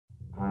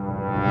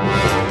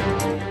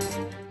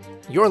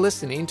You're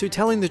listening to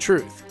Telling the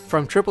Truth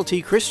from Triple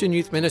T Christian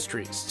Youth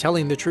Ministries,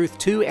 telling the truth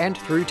to and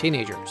through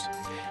teenagers.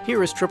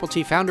 Here is Triple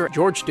T founder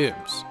George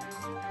Dooms.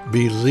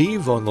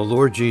 Believe on the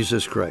Lord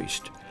Jesus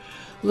Christ.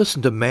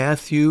 Listen to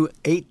Matthew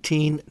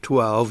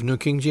 18:12, New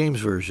King James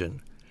Version.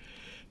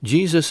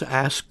 Jesus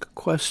asked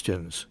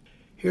questions.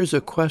 Here's a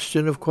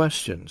question of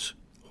questions.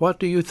 What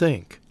do you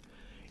think?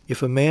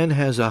 If a man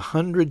has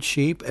 100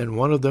 sheep and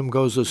one of them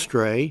goes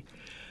astray,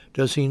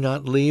 does he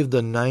not leave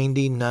the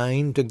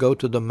 99 to go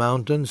to the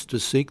mountains to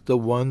seek the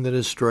one that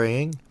is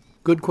straying?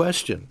 Good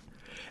question.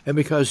 And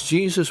because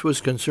Jesus was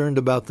concerned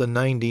about the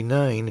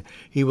 99,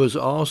 he was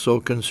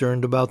also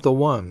concerned about the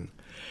one.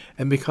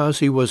 And because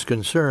he was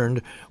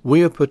concerned,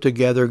 we have put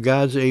together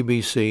God's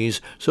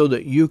ABCs so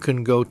that you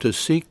can go to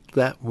seek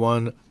that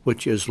one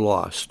which is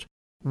lost.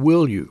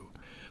 Will you?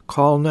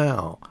 Call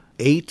now,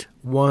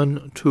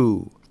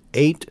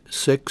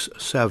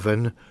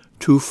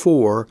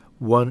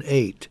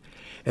 812-867-2418.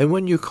 And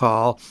when you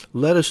call,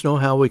 let us know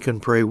how we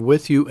can pray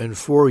with you and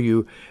for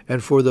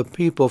the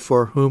people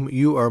for whom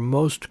you are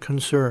most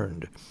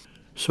concerned.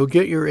 So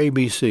get your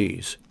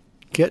ABCs.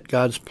 Get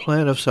God's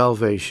plan of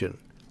salvation.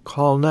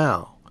 Call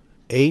now,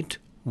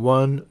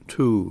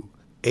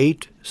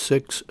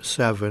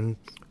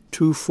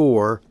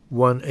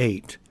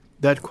 812-867-2418.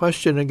 That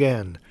question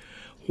again,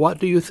 what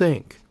do you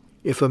think?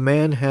 If a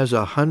man has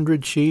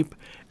 100 sheep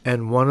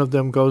and one of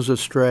them goes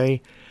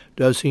astray,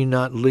 does he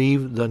not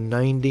leave the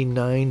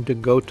 99 to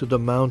go to the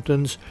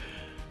mountains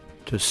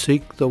to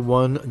seek the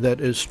one that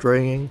is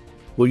straying?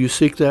 Will you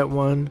seek that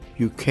one?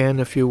 You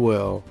can if you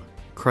will.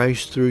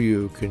 Christ through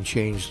you can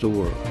change the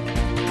world.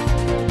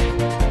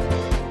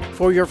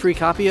 For your free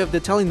copy of the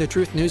Telling the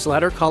Truth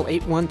newsletter, call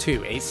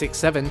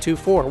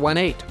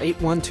 812-867-2418,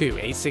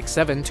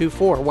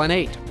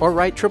 812-867-2418, or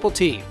write Triple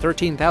T,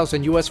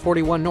 13,000 U.S.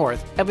 41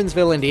 North,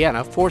 Evansville,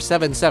 Indiana,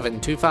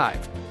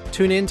 47725.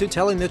 Tune in to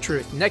Telling the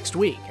Truth next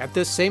week at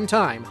this same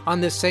time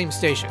on this same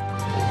station.